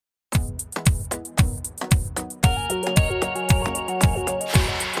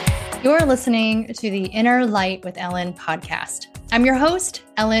You're listening to the Inner Light with Ellen podcast. I'm your host,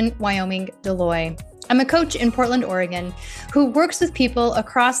 Ellen Wyoming Deloy. I'm a coach in Portland, Oregon, who works with people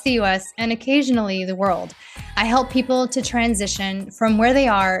across the US and occasionally the world. I help people to transition from where they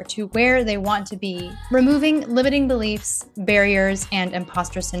are to where they want to be, removing limiting beliefs, barriers, and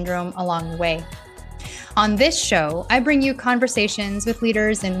imposter syndrome along the way. On this show, I bring you conversations with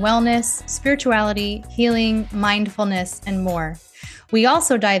leaders in wellness, spirituality, healing, mindfulness, and more. We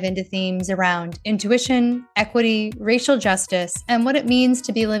also dive into themes around intuition, equity, racial justice, and what it means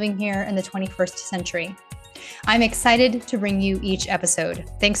to be living here in the 21st century. I'm excited to bring you each episode.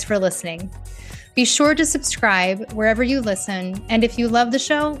 Thanks for listening. Be sure to subscribe wherever you listen, and if you love the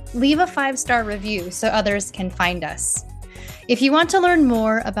show, leave a 5-star review so others can find us. If you want to learn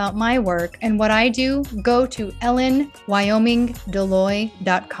more about my work and what I do, go to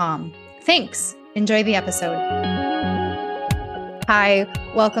ellenwyomingdeloy.com. Thanks. Enjoy the episode. Hi,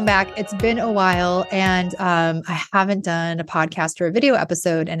 welcome back. It's been a while and I haven't done a podcast or a video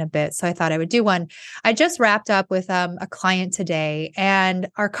episode in a bit, so I thought I would do one. I just wrapped up with a client today and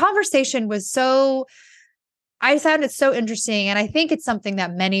our conversation was I found it so interesting. And I think it's something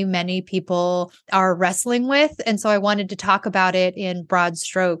that many people are wrestling with. And so I wanted to talk about it in broad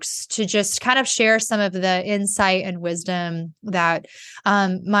strokes to just kind of share some of the insight and wisdom that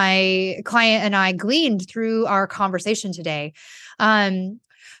my client and I gleaned through our conversation today.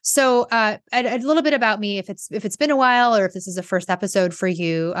 So a little bit about me, if it's been a while or if this is a first episode for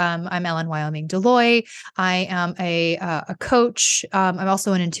you, I'm Ellen Wyoming Deloy. I am a coach. I'm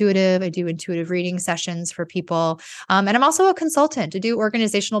also an intuitive. I do intuitive reading sessions for people. And I'm also a consultant to do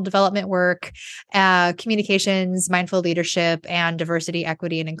organizational development work, communications, mindful leadership, and diversity,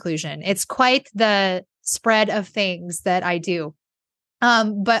 equity, and inclusion. It's quite the spread of things that I do.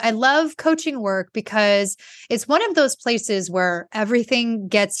 But I love coaching work because it's one of those places where everything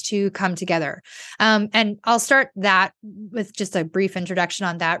gets to come together. And I'll start that with just a brief introduction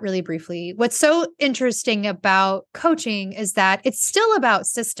on that really briefly. What's so interesting about coaching is that it's still about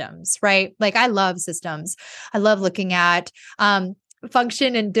systems, right? Like I love systems. I love looking at,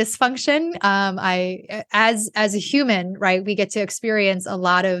 function and dysfunction. As a human, right, we get to experience a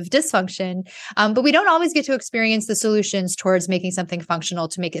lot of dysfunction, but we don't always get to experience the solutions towards making something functional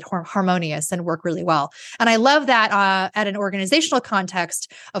to make it harmonious and work really well. And I love that at an organizational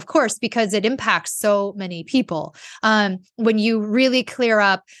context, of course, because it impacts so many people. When you really clear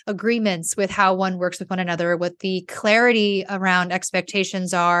up agreements with how one works with one another, what the clarity around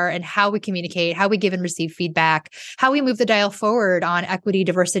expectations are, and how we communicate, how we give and receive feedback, how we move the dial forward on equity,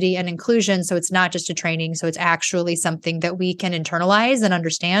 diversity, and inclusion. So it's not just a training. So it's actually something that we can internalize and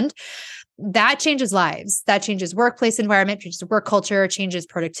understand. That changes lives. That changes workplace environment, changes work culture, changes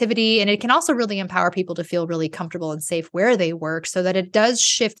productivity. And it can also really empower people to feel really comfortable and safe where they work so that it does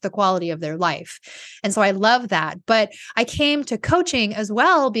shift the quality of their life. And so I love that. But I came to coaching as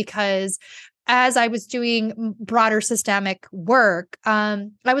well because as I was doing broader systemic work, I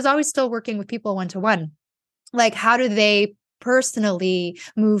was always still working with people one-to-one. Like, how do they personally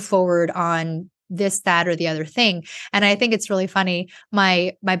move forward on this, that, or the other thing? And I think it's really funny.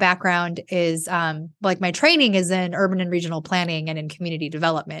 My background is like my training is in urban and regional planning and in community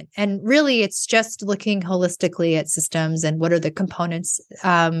development. And really it's just looking holistically at systems and what are the components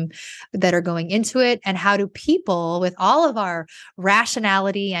that are going into it, and how do people with all of our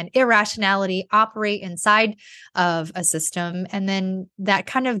rationality and irrationality operate inside of a system. And then that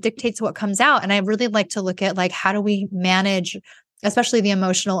kind of dictates what comes out. And I really like to look at like, how do we manage especially the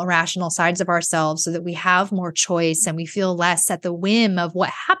emotional, irrational sides of ourselves so that we have more choice and we feel less at the whim of what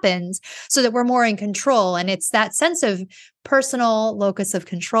happens so that we're more in control. And it's that sense of personal locus of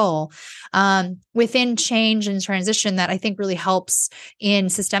control within change and transition that I think really helps in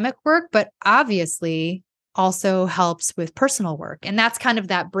systemic work, but obviously also helps with personal work. And that's kind of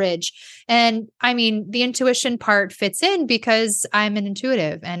that bridge. And I mean, the intuition part fits in because I'm an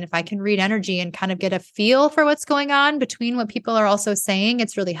intuitive. And if I can read energy and kind of get a feel for what's going on between what people are also saying,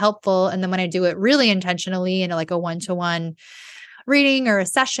 it's really helpful. And then when I do it really intentionally in like a one-to-one reading or a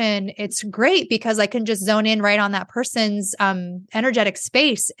session, it's great because I can just zone in right on that person's energetic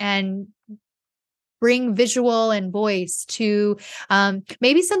space and bring visual and voice to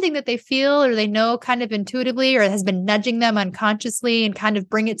maybe something that they feel or they know kind of intuitively or has been nudging them unconsciously, and kind of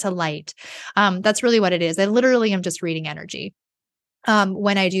bring it to light. That's really what it is. I literally am just reading energy.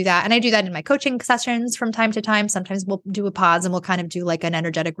 when I do that. And I do that in my coaching sessions from time to time. Sometimes we'll do a pause and we'll kind of do like an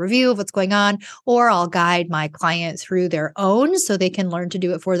energetic review of what's going on, or I'll guide my client through their own so they can learn to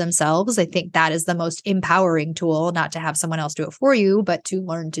do it for themselves. I think that is the most empowering tool, not to have someone else do it for you, but to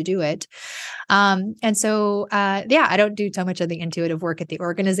learn to do it. And so, I don't do so much of the intuitive work at the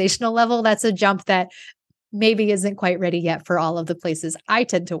organizational level. That's a jump that maybe isn't quite ready yet for all of the places I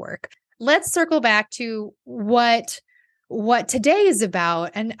tend to work. Let's circle back to what today is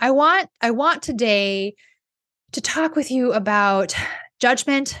about. And I want today to talk with you about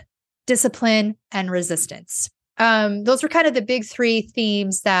judgment, discipline, and resistance. Those were kind of the big three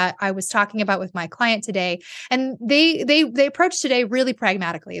themes that I was talking about with my client today. And they approached today really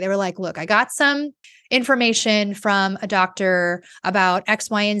pragmatically. They were like, look, I got some information from a doctor about X,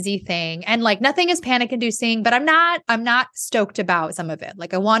 Y, and Z thing. And like nothing is panic inducing, but I'm not stoked about some of it.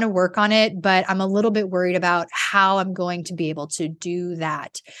 Like I want to work on it, but I'm a little bit worried about how I'm going to be able to do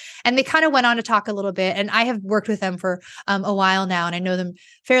that. And they kind of went on to talk a little bit, and I have worked with them for a while now, and I know them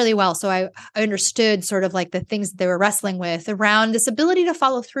fairly well. So I understood sort of like the things that they were wrestling with around this ability to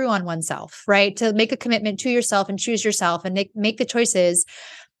follow through on oneself, right? To make a commitment to yourself and choose yourself and make the choices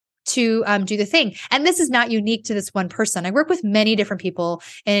to do the thing. And this is not unique to this one person. I work with many different people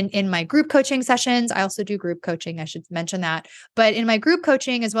in my group coaching sessions. I also do group coaching. I should mention that. But in my group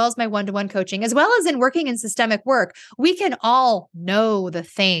coaching, as well as my one-to-one coaching, as well as in working in systemic work, we can all know the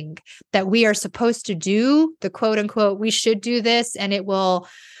thing that we are supposed to do, the quote unquote, we should do this, and it will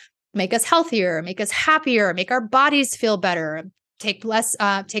make us healthier, make us happier, make our bodies feel better, take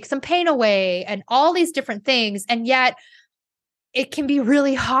some pain away, and all these different things. And yet it can be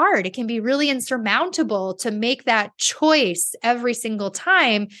really hard. It can be really insurmountable to make that choice every single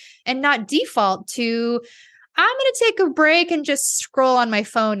time and not default to, I'm going to take a break and just scroll on my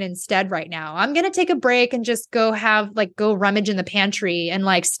phone instead right now. I'm going to take a break and just go rummage in the pantry and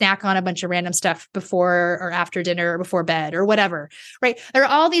like snack on a bunch of random stuff before or after dinner or before bed or whatever, right? There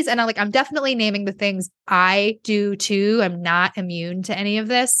are all these, and I'm definitely naming the things I do too. I'm not immune to any of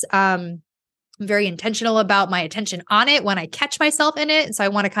this. I'm very intentional about my attention on it when I catch myself in it. So I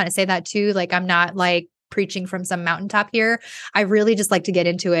want to kind of say that too. Like, I'm not like preaching from some mountaintop here. I really just like to get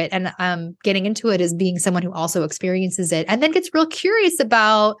into it. And getting into it is being someone who also experiences it and then gets real curious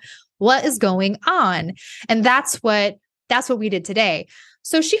about what is going on. And that's what we did today.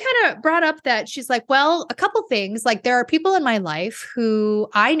 So she kind of brought up that she's like, well, a couple things, like there are people in my life who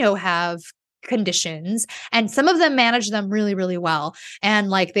I know have conditions, and some of them manage them really, really well. And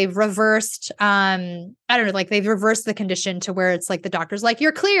like they've reversed, they've reversed the condition to where it's like the doctor's like,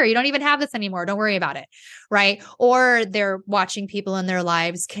 you're clear. You don't even have this anymore. Don't worry about it. Right. Or they're watching people in their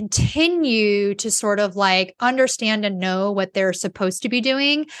lives continue to sort of like understand and know what they're supposed to be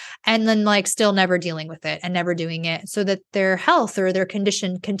doing, and then like still never dealing with it and never doing it, so that their health or their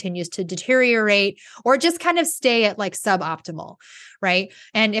condition continues to deteriorate or just kind of stay at like suboptimal. Right.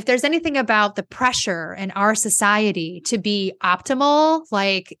 And if there's anything about the pressure in our society to be optimal,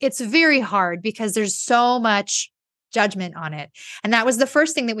 like it's very hard because there's so much judgment on it. And that was the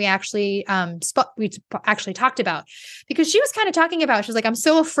first thing that we actually talked about, because she was kind of talking about, she was like, I'm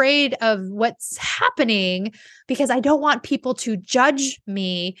so afraid of what's happening because I don't want people to judge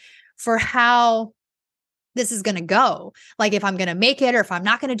me for how this is going to go. Like if I'm going to make it or if I'm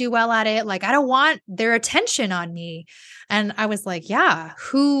not going to do well at it, like I don't want their attention on me. And I was like, yeah,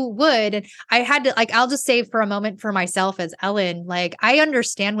 who would? And I had to I'll just say for a moment for myself as Ellen, like I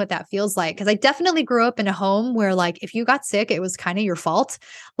understand what that feels like. Cause I definitely grew up in a home where like, if you got sick, it was kind of your fault.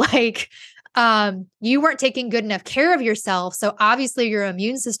 Like, you weren't taking good enough care of yourself. So obviously your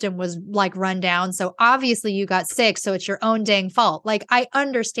immune system was like run down. So obviously you got sick. So it's your own dang fault. Like I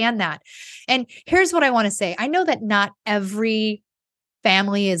understand that. And here's what I want to say. I know that not every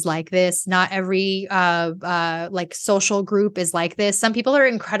family is like this. Not every like social group is like this. Some people are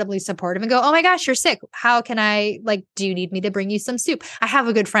incredibly supportive and go, oh my gosh, you're sick. How can I, like, do you need me to bring you some soup? I have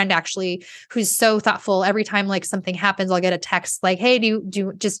a good friend actually who's so thoughtful. Every time like something happens, I'll get a text like, hey, do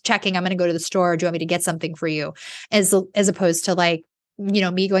you just checking, I'm going to go to the store. Do you want me to get something for you? As opposed to like,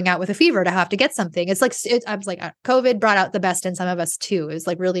 me going out with a fever to have to get something. It's like, I was like, COVID brought out the best in some of us too. It was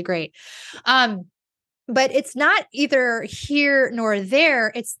like really great. But it's not either here nor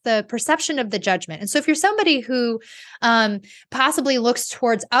there. It's the perception of the judgment. And so if you're somebody who possibly looks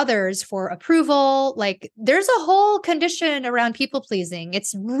towards others for approval, like there's a whole condition around people pleasing.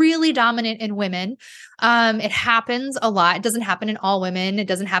 It's really dominant in women. It happens a lot. It doesn't happen in all women. It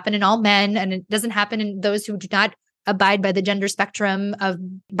doesn't happen in all men. And it doesn't happen in those who do not abide by the gender spectrum of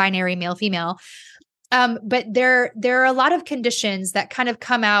binary male, female. But there are a lot of conditions that kind of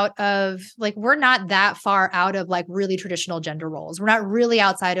come out of like, we're not that far out of like really traditional gender roles. We're not really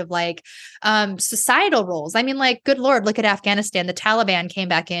outside of like societal roles. I mean, like, good Lord, look at Afghanistan. The Taliban came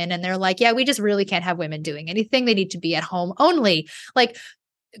back in and they're like, yeah, we just really can't have women doing anything. They need to be at home only. Like,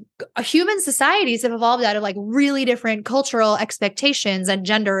 human societies have evolved out of like really different cultural expectations, and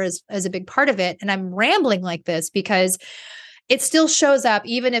gender is a big part of it. And I'm rambling like this because it still shows up,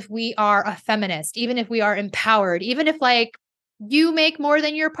 even if we are a feminist, even if we are empowered, even if like you make more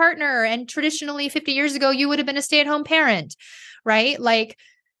than your partner. And traditionally 50 years ago, you would have been a stay-at-home parent, right? Like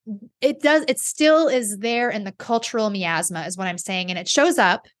it still is there in the cultural miasma is what I'm saying. And it shows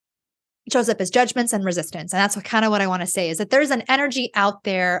up as judgments and resistance. And that's what I want to say is that there's an energy out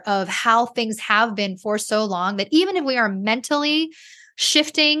there of how things have been for so long that even if we are mentally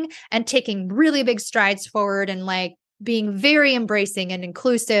shifting and taking really big strides forward and like being very embracing and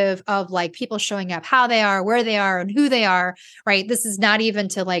inclusive of like people showing up how they are, where they are, and who they are, right? This is not even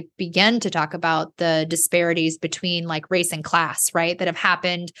to like begin to talk about the disparities between like race and class, right? That have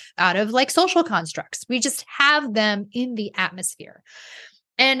happened out of like social constructs. We just have them in the atmosphere.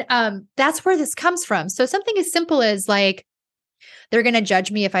 And that's where this comes from. So something as simple as like, they're going to judge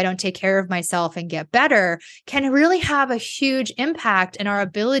me if I don't take care of myself and get better can really have a huge impact in our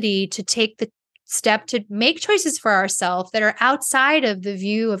ability to take the step to make choices for ourselves that are outside of the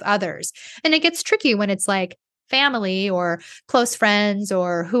view of others. And it gets tricky when it's like family or close friends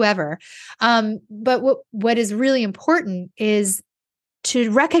or whoever. But what is really important is to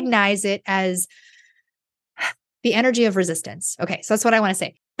recognize it as the energy of resistance. Okay, so that's what I want to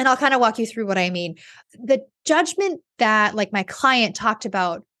say. And I'll kind of walk you through what I mean. The judgment that like my client talked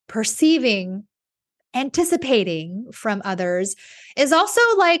about perceiving, anticipating from others is also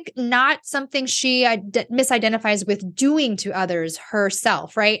like not something she misidentifies with doing to others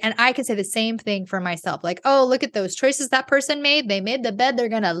herself, right? And I could say the same thing for myself. Like, oh, look at those choices that person made. They made the bed, they're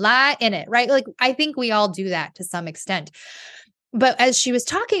going to lie in it, right? Like, I think we all do that to some extent. But as she was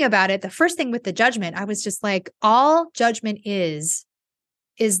talking about it, the first thing with the judgment, I was just like, all judgment is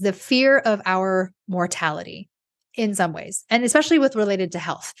the fear of our mortality in some ways, and especially with related to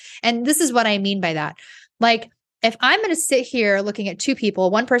health. And this is what I mean by that. Like, if I'm going to sit here looking at two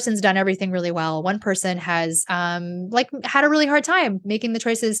people, one person's done everything really well, one person has like had a really hard time making the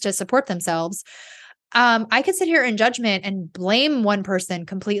choices to support themselves. I could sit here in judgment and blame one person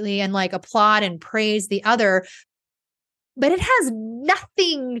completely and like applaud and praise the other, but it has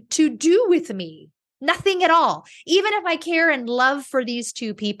nothing to do with me. Nothing at all. Even if I care and love for these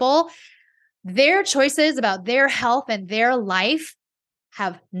two people, their choices about their health and their life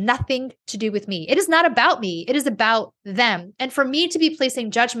have nothing to do with me. It is not about me. It is about them. And for me to be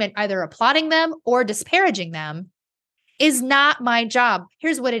placing judgment, either applauding them or disparaging them, is not my job.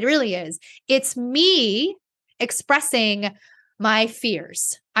 Here's what it really is. It's me expressing my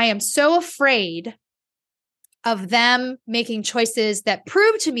fears. I am so afraid of them making choices that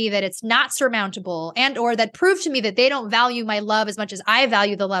prove to me that it's not surmountable, and or that prove to me that they don't value my love as much as I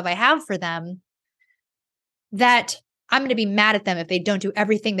value the love I have for them, that I'm going to be mad at them if they don't do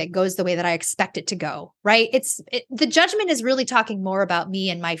everything that goes the way that I expect it to go, right? The judgment is really talking more about me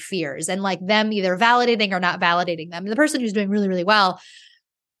and my fears and like them either validating or not validating them. And the person who's doing really, really well,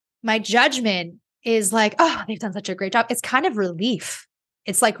 my judgment is like, oh, they've done such a great job. It's kind of relief.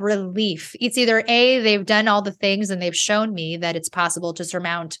 It's like relief. It's either A, they've done all the things and they've shown me that it's possible to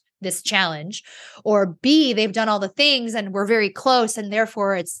surmount this challenge, or B, they've done all the things and we're very close, and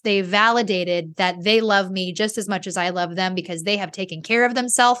therefore they validated that they love me just as much as I love them because they have taken care of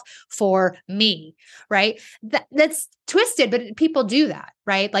themselves for me, right? That's twisted, but people do that,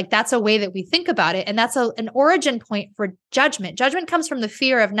 right? Like that's a way that we think about it. And that's an origin point for judgment. Judgment comes from the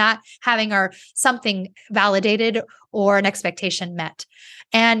fear of not having our something validated or an expectation met.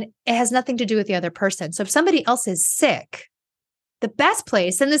 And it has nothing to do with the other person. So if somebody else is sick, the best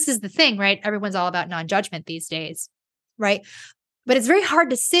place, and this is the thing, right? Everyone's all about non-judgment these days, right? But it's very hard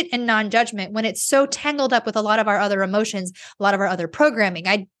to sit in non-judgment when it's so tangled up with a lot of our other emotions, a lot of our other programming.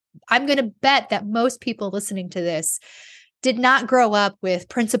 I'm going to bet that most people listening to this did not grow up with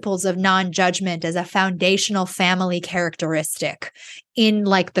principles of non-judgment as a foundational family characteristic in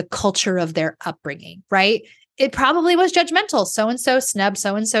like the culture of their upbringing, right? It probably was judgmental. So-and-so snubbed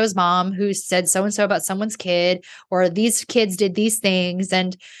so-and-so's mom who said so-and-so about someone's kid, or these kids did these things.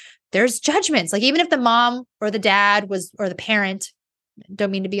 And there's judgments. Like even if the mom or the dad was, or the parent,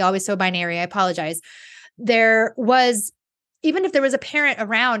 don't mean to be always so binary, I apologize. Even if there was a parent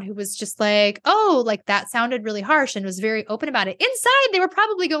around who was just like, oh, like that sounded really harsh and was very open about it, inside they were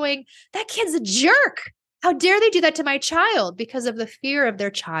probably going, that kid's a jerk. How dare they do that to my child, because of the fear of their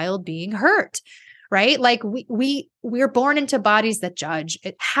child being hurt. right? Like we're born into bodies that judge.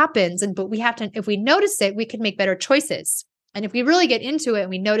 It happens. But we have to, if we notice it, we can make better choices. And if we really get into it and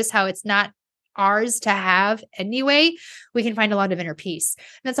we notice how it's not ours to have anyway, we can find a lot of inner peace.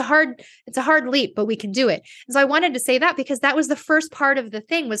 And it's a hard leap, but we can do it. And so I wanted to say that because that was the first part of the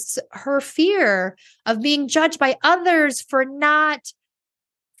thing, was her fear of being judged by others for not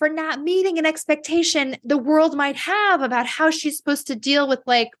meeting an expectation the world might have about how she's supposed to deal with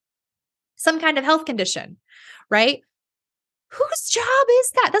like some kind of health condition, right? Whose job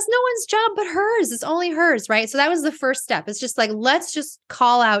is that? That's no one's job but hers. It's only hers, right? So that was the first step. It's just like, let's just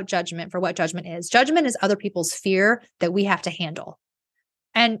call out judgment for what judgment is. Judgment is other people's fear that we have to handle.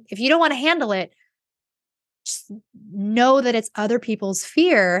 And if you don't want to handle it, just know that it's other people's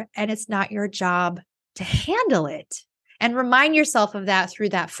fear and it's not your job to handle it. And remind yourself of that through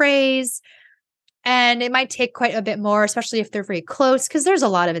that phrase. And it might take quite a bit more, especially if they're very close, because there's a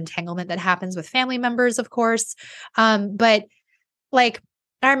lot of entanglement that happens with family members, of course. But like,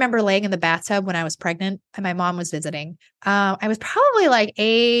 I remember laying in the bathtub when I was pregnant and my mom was visiting. I was probably like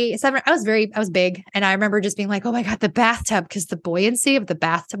 7. I was big. And I remember just being like, oh my God, the bathtub, because the buoyancy of the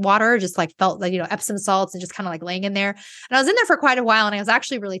bathtub water just like felt like, Epsom salts and just kind of like laying in there. And I was in there for quite a while and I was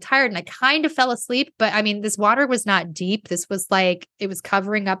actually really tired and I kind of fell asleep. But I mean, this water was not deep. This was like, it was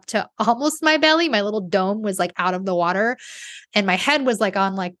covering up to almost my belly. My little dome was like out of the water. And my head was like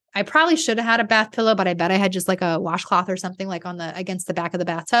on like, I probably should have had a bath pillow, but I bet I had just like a washcloth or something like against the back of the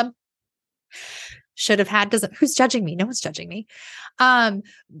bathtub. Should have had, who's judging me? No one's judging me.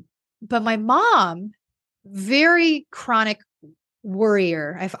 But my mom, very chronic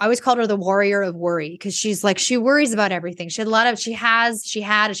worrier. I've always called her the warrior of worry because she's like, she worries about everything. She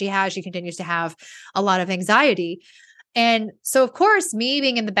continues to have a lot of anxiety. And so, of course, me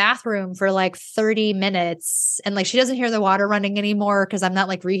being in the bathroom for like 30 minutes and like she doesn't hear the water running anymore because I'm not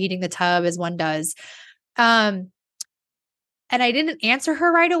like reheating the tub as one does. And I didn't answer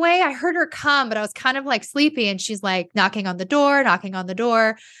her right away. I heard her come, but I was kind of like sleepy and she's like knocking on the door. And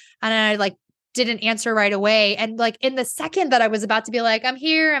I like didn't answer right away. And like in the second that I was about to be like, I'm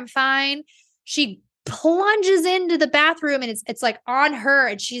here, I'm fine, she plunges into the bathroom and it's like on her.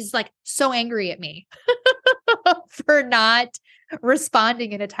 And she's like so angry at me for not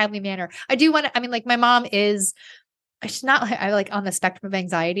responding in a timely manner. Like my mom she's not like on the spectrum of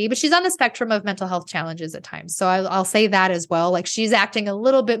anxiety, but she's on the spectrum of mental health challenges at times. So I'll say that as well. Like she's acting a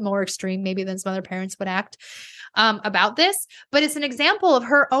little bit more extreme maybe than some other parents would act about this, but it's an example of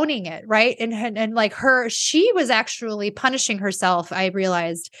her owning it. Right. And like she was actually punishing herself. I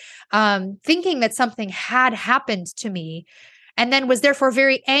realized, thinking that something had happened to me, and then was therefore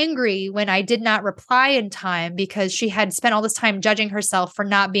very angry when I did not reply in time because she had spent all this time judging herself for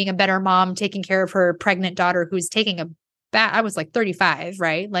not being a better mom, taking care of her pregnant daughter who's taking a bath. I was like 35,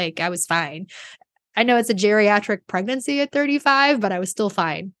 right? Like I was fine. I know it's a geriatric pregnancy at 35, but I was still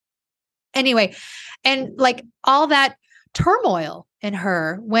fine. Anyway, and like all that turmoil in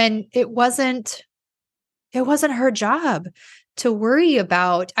her when it wasn't her job to worry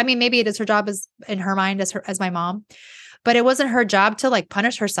about. I mean, maybe it is her job in her mind as my mom. But it wasn't her job to like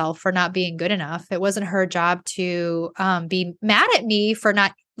punish herself for not being good enough. It wasn't her job to be mad at me for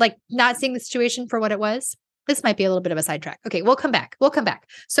not seeing the situation for what it was. This might be a little bit of a sidetrack. Okay, we'll come back.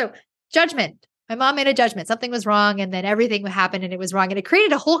 So judgment. My mom made a judgment. Something was wrong and then everything happened and it was wrong. And it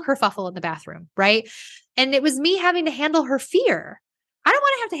created a whole kerfuffle in the bathroom, right? And it was me having to handle her fear. I don't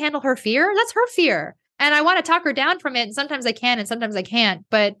want to have to handle her fear. That's her fear. And I want to talk her down from it. And sometimes I can, and sometimes I can't,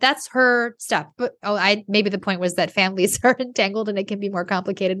 but that's her stuff. But maybe the point was that families are entangled and it can be more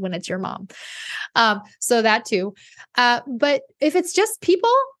complicated when it's your mom. So that too. But if it's just people,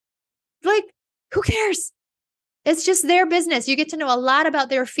 like, who cares? It's just their business. You get to know a lot about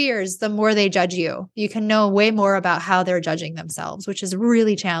their fears the more they judge you. You can know way more about how they're judging themselves, which is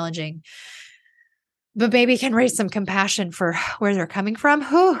really challenging. But maybe can raise some compassion for where they're coming from.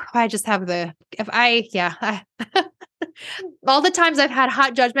 I just have all the times I've had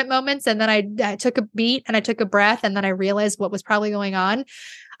hot judgment moments and then I took a beat and I took a breath and then I realized what was probably going on.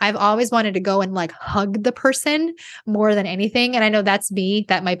 I've always wanted to go and like hug the person more than anything. And I know that's me.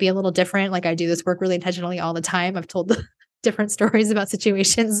 That might be a little different. Like I do this work really intentionally all the time. I've told different stories about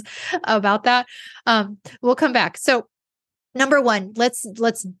situations about that. We'll come back. So number one, let's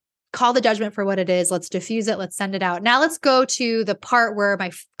call the judgment for what it is. Let's diffuse it. Let's send it out. Now let's go to the part where my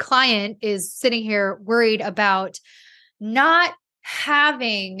client is sitting here worried about not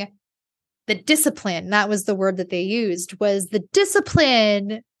having the discipline. That was the word that they used, was the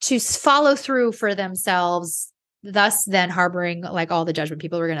discipline to follow through for themselves, thus then harboring like all the judgment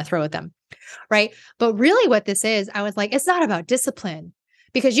people were going to throw at them. Right. But really what this is, I was like, it's not about discipline,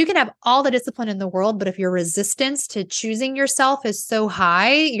 Because you can have all the discipline in the world, but if your resistance to choosing yourself is so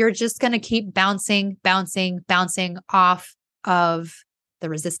high, you're just going to keep bouncing off of the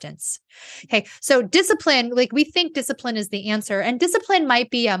resistance. Okay. So discipline, like we think discipline is the answer, and discipline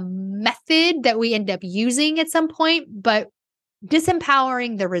might be a method that we end up using at some point, but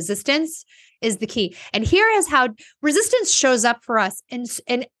disempowering the resistance is the key. And here is how resistance shows up for us in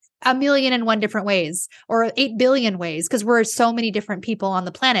 1,000,001 different ways, or 8 billion ways, because we're so many different people on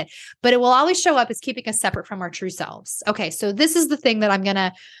the planet. But it will always show up as keeping us separate from our true selves. Okay, so this is the thing that I'm going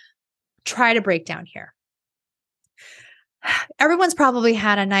to try to break down here. Everyone's probably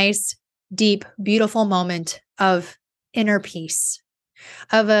had a nice, deep, beautiful moment of inner peace,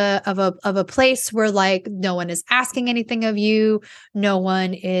 of a place where like no one is asking anything of you. No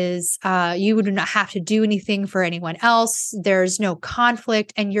one is, you do not have to do anything for anyone else. There's no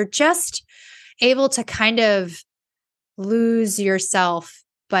conflict, and you're just able to kind of lose yourself,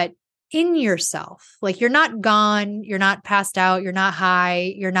 but in yourself. Like you're not gone, you're not passed out, you're not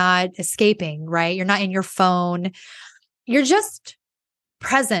high, you're not escaping, right? You're not in your phone. You're just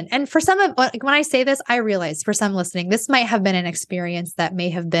present. And for some of, when I say this, I realize for some listening, this might have been an experience that may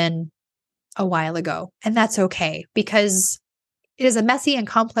have been a while ago. And that's okay, because it is a messy and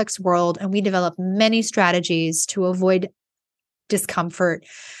complex world, and we develop many strategies to avoid discomfort.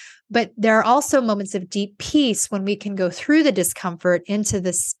 But there are also moments of deep peace when we can go through the discomfort into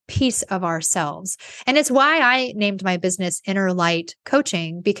this piece of ourselves. And it's why I named my business Inner Light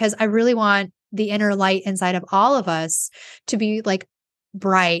Coaching, because I really want the inner light inside of all of us to be like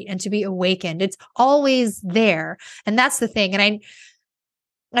bright and to be awakened. It's always there. And that's the thing. And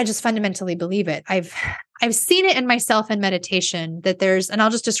I just fundamentally believe it. I've seen it in myself in meditation that there's, and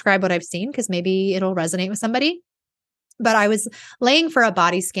I'll just describe what I've seen because maybe it'll resonate with somebody. But I was laying for a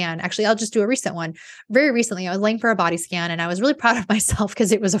body scan. Actually, I'll just do a recent one. Very recently, I was laying for a body scan, and I was really proud of myself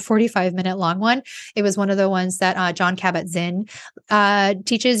because it was a 45-minute long one. It was one of the ones that Jon Kabat-Zinn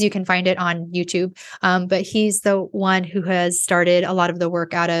teaches. You can find it on YouTube. But he's the one who has started a lot of the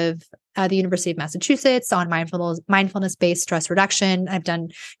work out of the University of Massachusetts on mindfulness-based stress reduction. I've done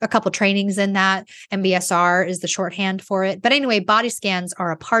a couple trainings in that. MBSR is the shorthand for it. But anyway, body scans are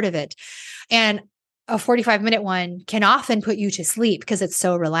a part of it. And a 45-minute one can often put you to sleep because it's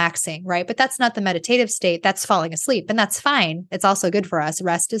so relaxing, right? But that's not the meditative state. That's falling asleep, and that's fine. It's also good for us.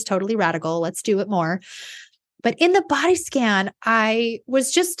 Rest is totally radical. Let's do it more. But in the body scan, I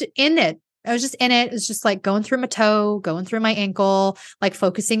was just in it. I was just in it. It was just like going through my toe, going through my ankle, like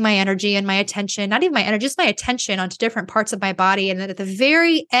focusing my energy and my attention, not even my energy, just my attention onto different parts of my body. And then at the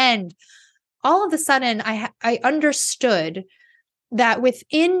very end, all of a sudden, I understood that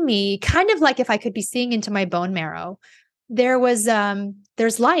within me, kind of like if I could be seeing into my bone marrow, there's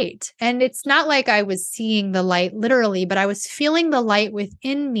light. And it's not like I was seeing the light literally, but I was feeling the light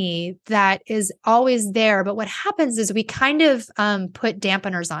within me that is always there. But what happens is we kind of put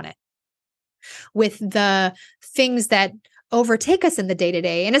dampeners on it with the things that overtake us in the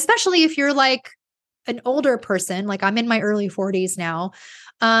day-to-day. And especially if you're like an older person, like I'm in my early 40s now,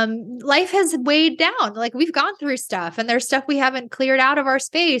 life has weighed down. Like we've gone through stuff, and there's stuff we haven't cleared out of our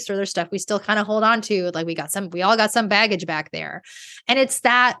space, or there's stuff we still kind of hold on to. Like we all got some baggage back there. And it's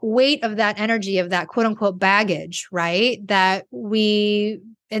that weight of that energy of that quote unquote baggage, right?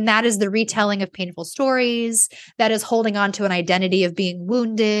 And that is the retelling of painful stories. That is holding on to an identity of being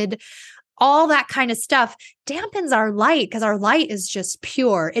wounded. All that kind of stuff dampens our light, because our light is just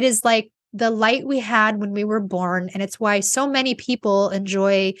pure. It is like the light we had when we were born. And it's why so many people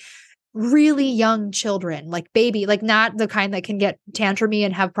enjoy really young children, like baby, like not the kind that can get tantrumy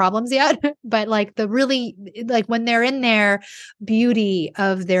and have problems yet, but like the really, like when they're in their beauty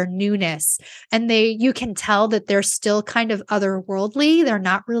of their newness, and you can tell that they're still kind of otherworldly. They're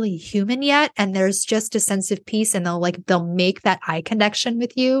not really human yet. And there's just a sense of peace, and they'll make that eye connection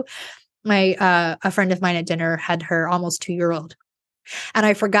with you. A friend of mine at dinner had her almost 2-year-old. And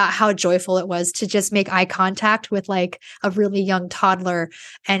I forgot how joyful it was to just make eye contact with like a really young toddler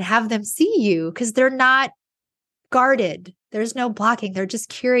and have them see you, because they're not guarded. There's no blocking. They're just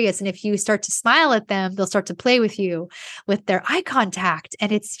curious. And if you start to smile at them, they'll start to play with you with their eye contact.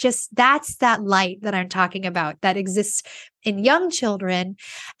 And it's just, that's that light that I'm talking about that exists in young children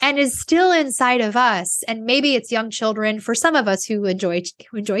and is still inside of us. And maybe it's young children for some of us who enjoy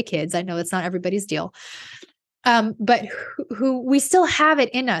kids. I know it's not everybody's deal. But who we still have it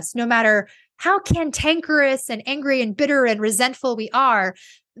in us, no matter how cantankerous and angry and bitter and resentful we are.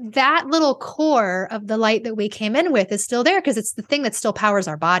 That little core of the light that we came in with is still there, because it's the thing that still powers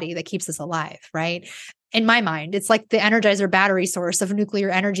our body, that keeps us alive, right? in my mind. It's like the Energizer battery source of nuclear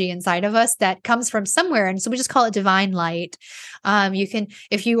energy inside of us that comes from somewhere. And so we just call it divine light. You can,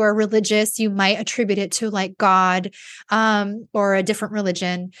 if you are religious, you might attribute it to like God, or a different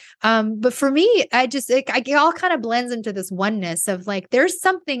religion. But for me, it all kind of blends into this oneness of like, there's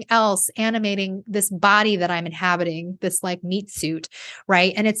something else animating this body that I'm inhabiting, this like meat suit,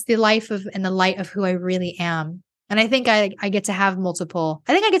 right? And it's the life of and the light of who I really am. And I think I get to have multiple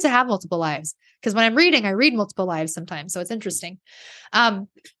lives, because when I'm reading, I read multiple lives sometimes. So it's interesting.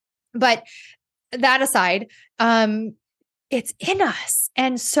 But that aside, it's in us.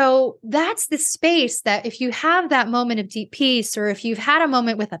 And so that's the space that if you have that moment of deep peace, or if you've had a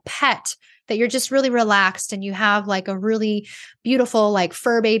moment with a pet that you're just really relaxed and you have like a really beautiful like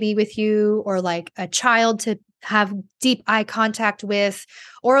fur baby with you, or like a child to have deep eye contact with,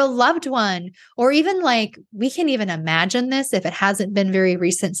 or a loved one, or even like, we can even imagine this if it hasn't been very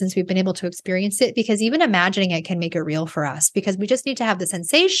recent since we've been able to experience it, because even imagining it can make it real for us, because we just need to have the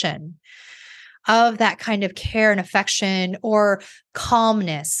sensation of that kind of care and affection or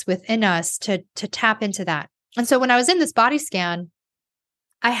calmness within us to tap into that. And so when I was in this body scan,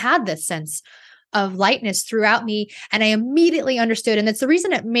 I had this sense of lightness throughout me. And I immediately understood. And that's the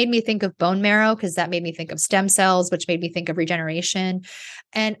reason it made me think of bone marrow, because that made me think of stem cells, which made me think of regeneration.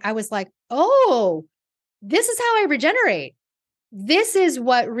 And I was like, oh, this is how I regenerate. This is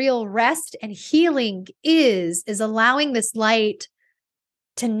what real rest and healing is allowing this light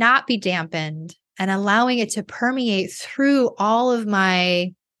to not be dampened and allowing it to permeate through all of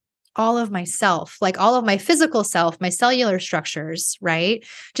myself, like all of my physical self, my cellular structures, right?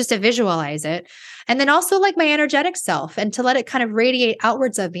 Just to visualize it. And then also like my energetic self, and to let it kind of radiate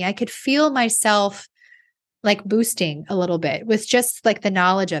outwards of me. I could feel myself like boosting a little bit with just like the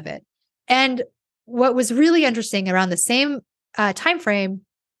knowledge of it. And what was really interesting, around the same time frame,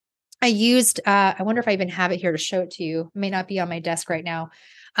 I used, I wonder if I even have it here to show it to you. It may not be on my desk right now.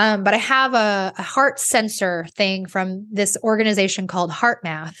 But I have a heart sensor thing from this organization called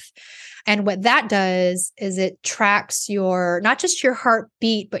HeartMath. And what that does is it tracks not just your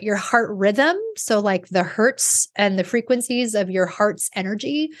heartbeat, but your heart rhythm. So like the hertz and the frequencies of your heart's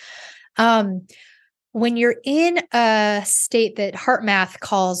energy. When you're in a state that HeartMath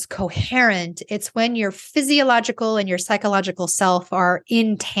calls coherent, it's when your physiological and your psychological self are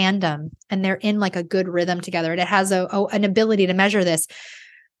in tandem and they're in like a good rhythm together. And it has an ability to measure this.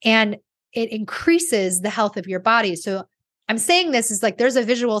 And it increases the health of your body. So I'm saying this is like, there's a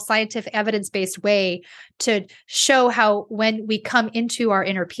visual, scientific, evidence-based way to show how when we come into our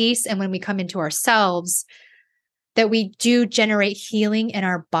inner peace and when we come into ourselves, that we do generate healing in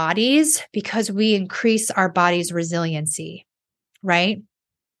our bodies because we increase our body's resiliency, right?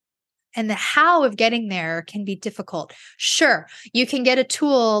 And the how of getting there can be difficult. Sure, you can get a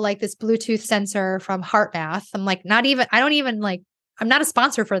tool like this Bluetooth sensor from HeartMath. I'm not a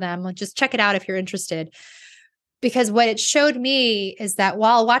sponsor for them. Just check it out if you're interested. Because what it showed me is that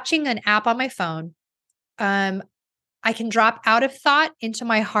while watching an app on my phone, I can drop out of thought into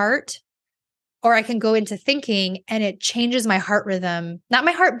my heart, or I can go into thinking, and it changes my heart rhythm, not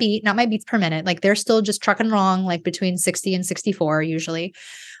my heartbeat, not my beats per minute. Like they're still just trucking along, like between 60 and 64 usually.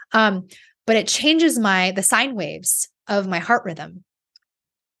 But it changes the sine waves of my heart rhythm.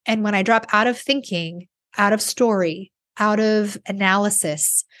 And when I drop out of thinking, out of story, out of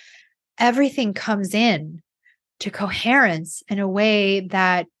analysis, everything comes in to coherence in a way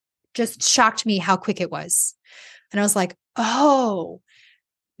that just shocked me how quick it was. And I was like, oh,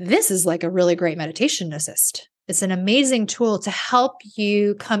 this is like a really great meditation assist. It's an amazing tool to help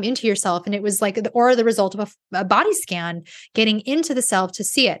you come into yourself. And it was like the result of a body scan, getting into the self to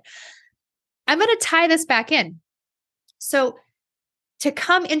see it. I'm going to tie this back in. So to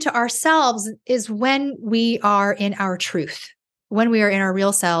come into ourselves is when we are in our truth, when we are in our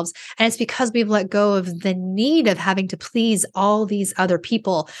real selves. And it's because we've let go of the need of having to please all these other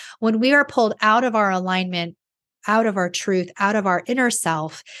people. When we are pulled out of our alignment, out of our truth, out of our inner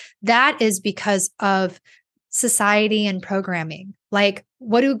self, that is because of society and programming. Like,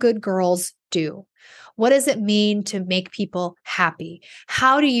 what do good girls do? What does it mean to make people happy?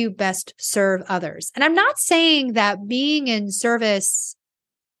 How do you best serve others? And I'm not saying that being in service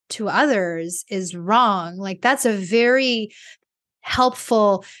to others is wrong. Like, that's a very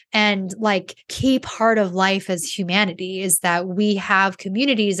helpful and like key part of life as humanity, is that we have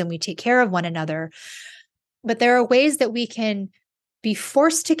communities and we take care of one another. But there are ways that we can be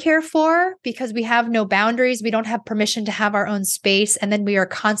forced to care for because we have no boundaries. We don't have permission to have our own space. And then we are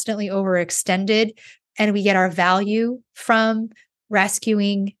constantly overextended, and we get our value from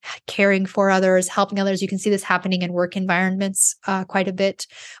rescuing, caring for others, helping others. You can see this happening in work environments quite a bit,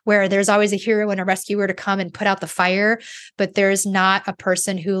 where there's always a hero and a rescuer to come and put out the fire, but there's not a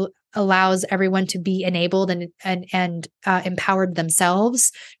person who allows everyone to be enabled and empowered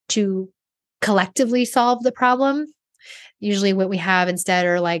themselves to collectively solve the problem. Usually what we have instead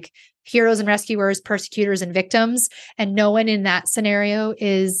are like heroes and rescuers, persecutors and victims, and no one in that scenario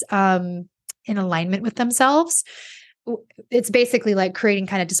is in alignment with themselves. It's basically like creating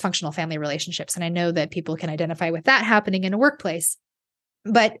kind of dysfunctional family relationships. And I know that people can identify with that happening in a workplace.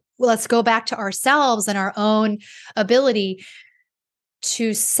 But let's go back to ourselves and our own ability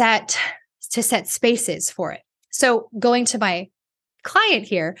to set spaces for it. So going to my client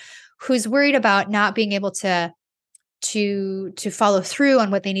here, who's worried about not being able to follow through on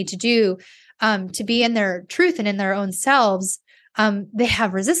what they need to do, to be in their truth and in their own selves, they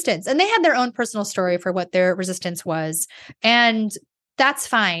have resistance, and they had their own personal story for what their resistance was. And that's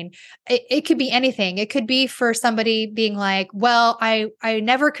fine. It could be anything. It could be for somebody being like, well, I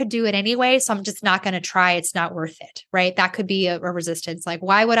never could do it anyway, so I'm just not going to try. It's not worth it, right? That could be a resistance. Like,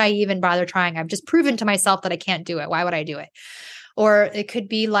 why would I even bother trying? I've just proven to myself that I can't do it. Why would I do it? Or it could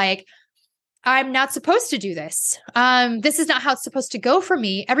be like, I'm not supposed to do this. This is not how it's supposed to go for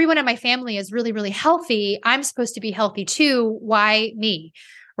me. Everyone in my family is really, really healthy. I'm supposed to be healthy too. Why me?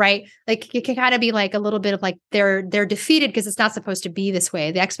 Right? Like it can kind of be like a little bit of like they're defeated because it's not supposed to be this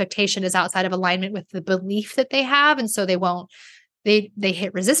way. The expectation is outside of alignment with the belief that they have. And so they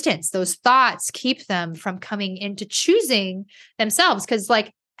hit resistance. Those thoughts keep them from coming into choosing themselves. Because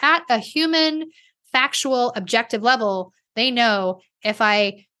like at a human, factual, objective level, they know if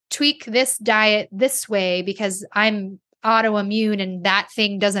I tweak this diet this way because I'm autoimmune and that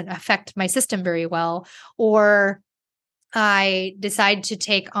thing doesn't affect my system very well, or I decide to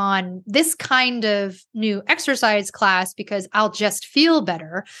take on this kind of new exercise class because I'll just feel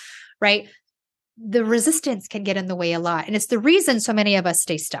better, right? The resistance can get in the way a lot. And it's the reason so many of us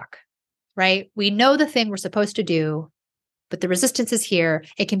stay stuck, right? We know the thing we're supposed to do, but the resistance is here.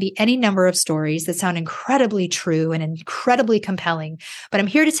 It can be any number of stories that sound incredibly true and incredibly compelling. But I'm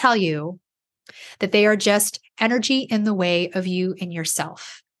here to tell you that they are just energy in the way of you and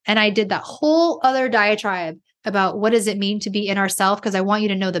yourself. And I did that whole other diatribe about what does it mean to be in ourself, because I want you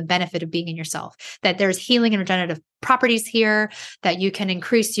to know the benefit of being in yourself, that there's healing and regenerative properties here, that you can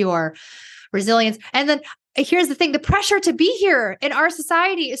increase your resilience. And then here's the thing, the pressure to be here in our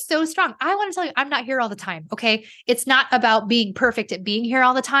society is so strong. I want to tell you, I'm not here all the time. Okay. It's not about being perfect at being here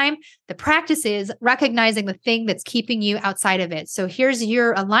all the time. The practice is recognizing the thing that's keeping you outside of it. So here's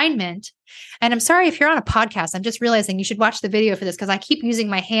your alignment. And I'm sorry if you're on a podcast, I'm just realizing you should watch the video for this, because I keep using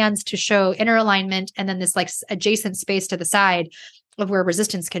my hands to show inner alignment and then this like adjacent space to the side of where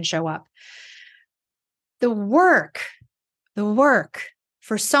resistance can show up. The work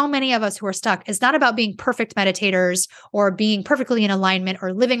for so many of us who are stuck is not about being perfect meditators or being perfectly in alignment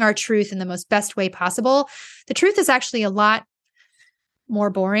or living our truth in the most best way possible. The truth is actually a lot more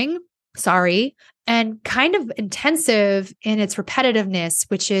boring, and kind of intensive in its repetitiveness,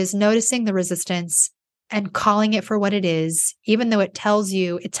 which is noticing the resistance and calling it for what it is, even though it tells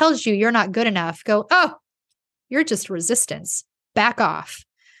you you're not good enough. Go, oh, you're just resistance. Back off,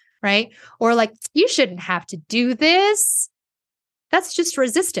 right? Or like, you shouldn't have to do this. That's just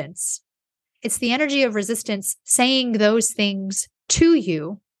resistance. It's the energy of resistance saying those things to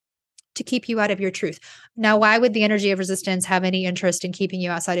you to keep you out of your truth. Now, why would the energy of resistance have any interest in keeping you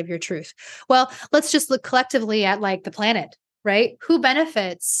outside of your truth? Well, let's just look collectively at like the planet, right? Who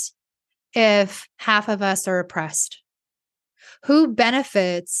benefits if half of us are oppressed? Who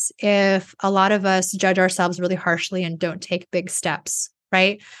benefits if a lot of us judge ourselves really harshly and don't take big steps,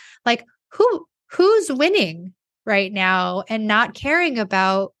 right? Like who's winning right now and not caring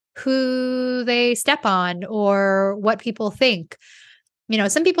about who they step on or what people think? You know,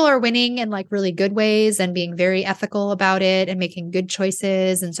 some people are winning in like really good ways and being very ethical about it and making good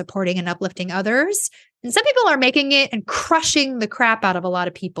choices and supporting and uplifting others. And some people are making it and crushing the crap out of a lot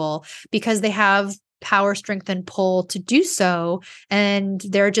of people because they have power, strength, and pull to do so. And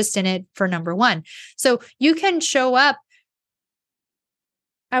they're just in it for number one. So you can show up.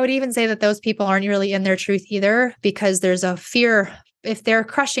 I would even say that those people aren't really in their truth either, because there's a fear. If they're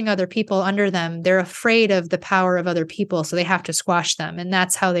crushing other people under them, they're afraid of the power of other people. So they have to squash them. And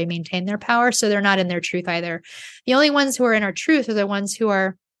that's how they maintain their power. So they're not in their truth either. The only ones who are in our truth are the ones who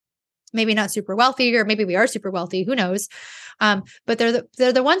are maybe not super wealthy, or maybe we are super wealthy, who knows? But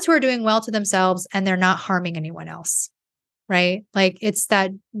they're the ones who are doing well to themselves and they're not harming anyone else. right? Like it's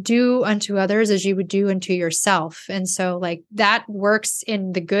that do unto others as you would do unto yourself. And so like that works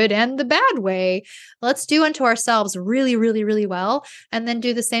in the good and the bad way. Let's do unto ourselves really, really, really well, and then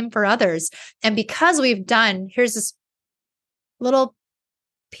do the same for others. And because we've done, here's this little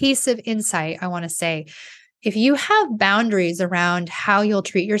piece of insight I want to say. If you have boundaries around how you'll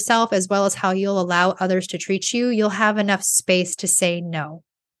treat yourself as well as how you'll allow others to treat you, you'll have enough space to say no.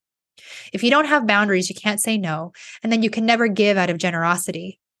 If you don't have boundaries, you can't say no. And then you can never give out of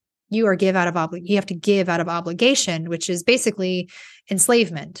generosity. You have to give out of obligation, which is basically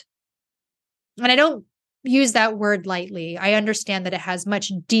enslavement. And I don't use that word lightly. I understand that it has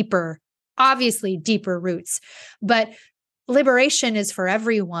much deeper, obviously deeper roots, but liberation is for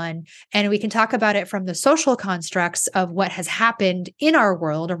everyone. And we can talk about it from the social constructs of what has happened in our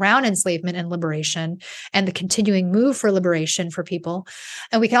world around enslavement and liberation and the continuing move for liberation for people.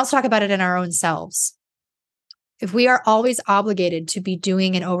 And we can also talk about it in our own selves. If we are always obligated to be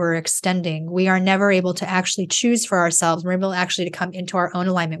doing and overextending, we are never able to actually choose for ourselves. We're able actually to come into our own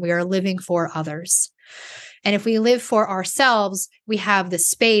alignment. We are living for others. And if we live for ourselves, we have the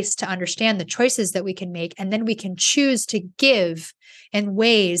space to understand the choices that we can make, and then we can choose to give in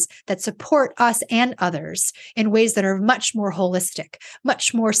ways that support us and others in ways that are much more holistic,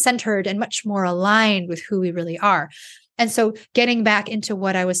 much more centered, and much more aligned with who we really are. And so getting back into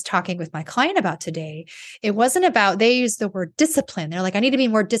what I was talking with my client about today, it wasn't about, they used the word discipline. They're like, I need to be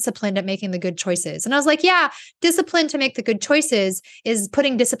more disciplined at making the good choices. And I was like, yeah, discipline to make the good choices is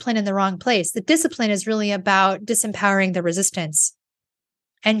putting discipline in the wrong place. The discipline is really about disempowering the resistance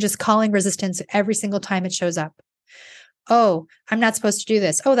and just calling resistance every single time it shows up. Oh, I'm not supposed to do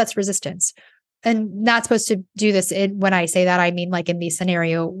this. Oh, that's resistance. And not supposed to do this. When I say that, I mean like in the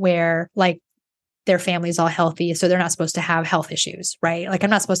scenario where like their family's all healthy, so they're not supposed to have health issues, right? Like I'm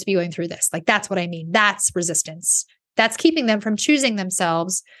not supposed to be going through this. Like that's what I mean. That's resistance. That's keeping them from choosing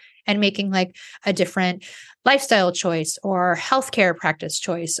themselves and making like a different lifestyle choice or healthcare practice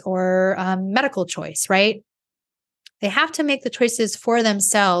choice or medical choice, right? They have to make the choices for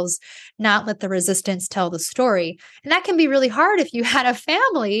themselves, not let the resistance tell the story. And that can be really hard if you had a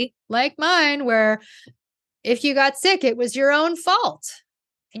family like mine, where if you got sick, it was your own fault.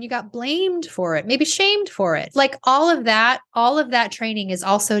 And you got blamed for it, maybe shamed for it. Like all of that training is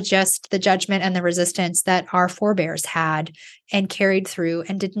also just the judgment and the resistance that our forebears had and carried through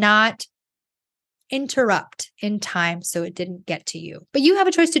and did not interrupt in time so it didn't get to you. But you have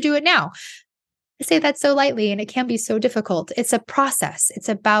a choice to do it now. I say that so lightly and it can be so difficult. It's a process. It's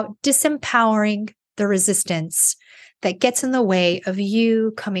about disempowering the resistance that gets in the way of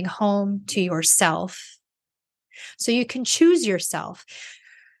you coming home to yourself so you can choose yourself.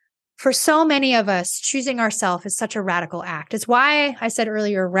 For so many of us, choosing ourselves is such a radical act. It's why I said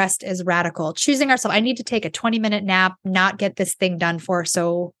earlier, rest is radical. Choosing ourselves. I need to take a 20-minute nap, not get this thing done for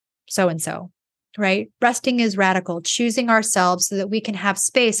so-and-so, right? Resting is radical. Choosing ourselves so that we can have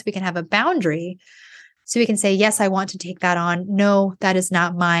space, we can have a boundary, so we can say, yes, I want to take that on. No, that is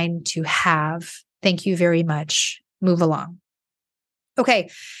not mine to have. Thank you very much. Move along.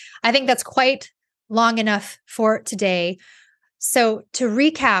 Okay, I think that's quite long enough for today. So to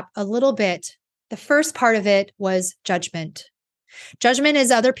recap a little bit, the first part of it was judgment. Judgment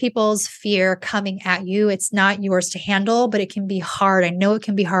is other people's fear coming at you. It's not yours to handle, but it can be hard. I know it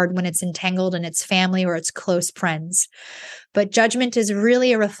can be hard when it's entangled in its family or its close friends. But judgment is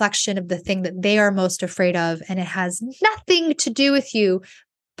really a reflection of the thing that they are most afraid of, and it has nothing to do with you,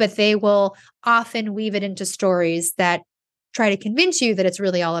 but they will often weave it into stories that try to convince you that it's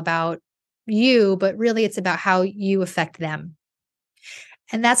really all about you, but really it's about how you affect them.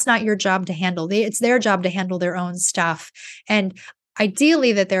 And that's not your job to handle. It's their job to handle their own stuff. And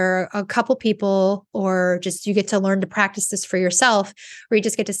ideally that there are a couple people, or just you get to learn to practice this for yourself, where you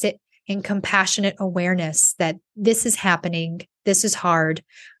just get to sit in compassionate awareness that this is happening. This is hard.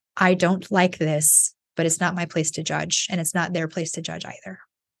 I don't like this, but it's not my place to judge. And it's not their place to judge either.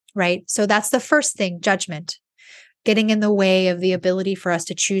 Right? So that's the first thing, judgment, getting in the way of the ability for us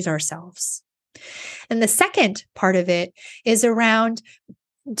to choose ourselves. And the second part of it is around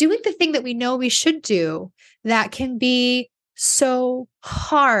doing the thing that we know we should do that can be so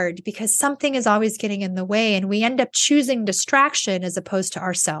hard because something is always getting in the way, and we end up choosing distraction as opposed to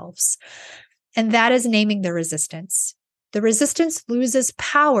ourselves. And that is naming the resistance. The resistance loses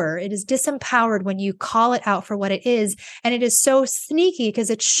power. It is disempowered when you call it out for what it is. And it is so sneaky because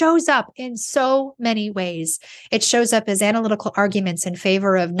it shows up in so many ways. It shows up as analytical arguments in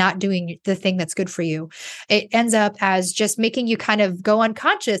favor of not doing the thing that's good for you. It ends up as just making you kind of go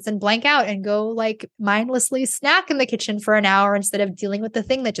unconscious and blank out and go like mindlessly snack in the kitchen for an hour instead of dealing with the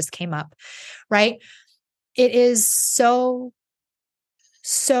thing that just came up, right? it is so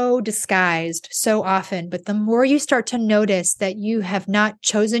disguised so often. But the more you start to notice that you have not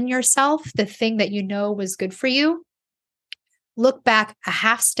chosen yourself, the thing that you know was good for you, look back a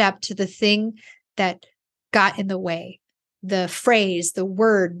half step to the thing that got in the way. The phrase, the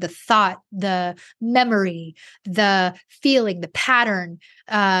word, the thought, the memory, the feeling, the pattern,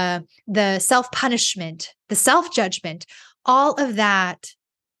 the self-punishment, the self-judgment, all of that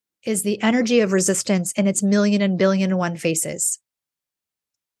is the energy of resistance in its million and billion and one faces.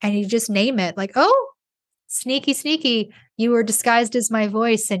 And you just name it like, oh, sneaky, sneaky. You were disguised as my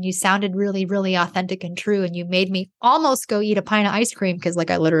voice and you sounded really, really authentic and true. And you made me almost go eat a pint of ice cream because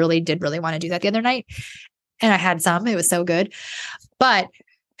like I literally did really want to do that the other night. And I had some, it was so good, but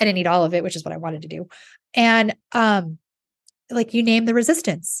I didn't eat all of it, which is what I wanted to do. And like you name the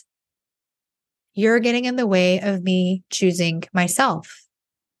resistance. You're getting in the way of me choosing myself.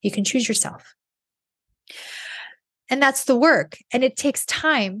 You can choose yourself. And that's the work. And it takes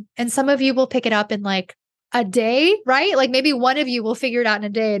time. And some of you will pick it up in like a day, right? Like maybe one of you will figure it out in a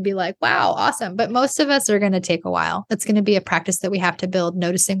day and be like, wow, awesome. But most of us are going to take a while. It's going to be a practice that we have to build,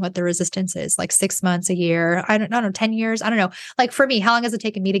 noticing what the resistance is, like 6 months, a year. I don't know, 10 years. I don't know. Like for me, how long has it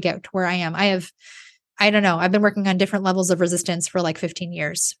taken me to get to where I am? I don't know. I've been working on different levels of resistance for like 15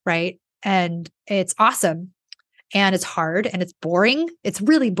 years, right? And it's awesome. And it's hard and it's boring. It's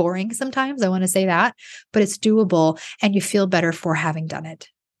really boring sometimes. I want to say that, but it's doable and you feel better for having done it.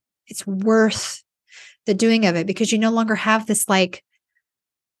 It's worth the doing of it because you no longer have this like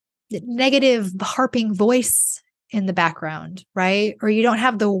negative harping voice in the background, right? Or you don't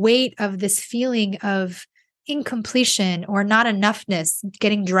have the weight of this feeling of incompletion or not enoughness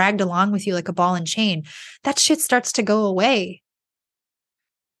getting dragged along with you like a ball and chain. That shit starts to go away.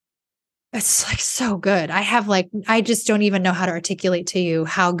 It's like so good. I just don't even know how to articulate to you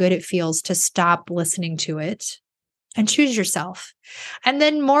how good it feels to stop listening to it and choose yourself. And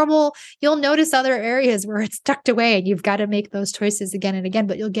then you'll notice other areas where it's tucked away and you've got to make those choices again and again,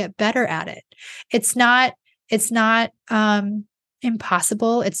 but you'll get better at it. It's not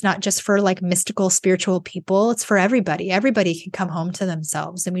impossible. It's not just for like mystical, spiritual people. It's for everybody. Everybody can come home to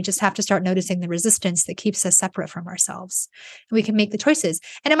themselves. And we just have to start noticing the resistance that keeps us separate from ourselves. And we can make the choices.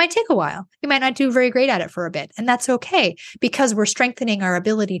 And it might take a while. We might not do very great at it for a bit. And that's okay because we're strengthening our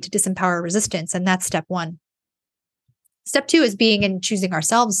ability to disempower resistance. And that's step one. Step two is being and choosing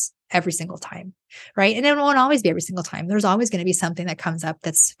ourselves every single time, right? And it won't always be every single time. There's always going to be something that comes up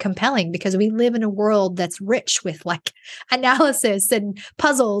that's compelling because we live in a world that's rich with like analysis and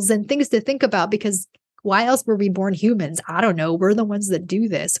puzzles and things to think about because why else were we born humans? I don't know. We're the ones that do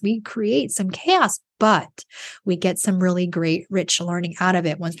this. We create some chaos, but we get some really great, rich learning out of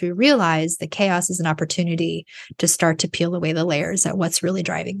it once we realize that chaos is an opportunity to start to peel away the layers at what's really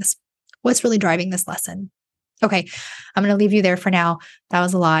driving this lesson. Okay, I'm going to leave you there for now. That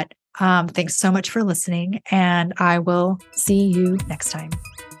was a lot. Thanks so much for listening, and I will see you next time.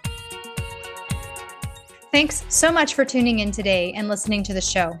 Thanks so much for tuning in today and listening to the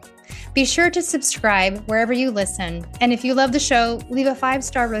show. Be sure to subscribe wherever you listen. And if you love the show, leave a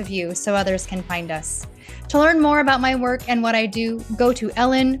 5-star review so others can find us. To learn more about my work and what I do, go to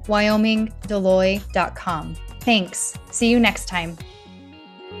ellenwyomingdeloy.com. Thanks. See you next time.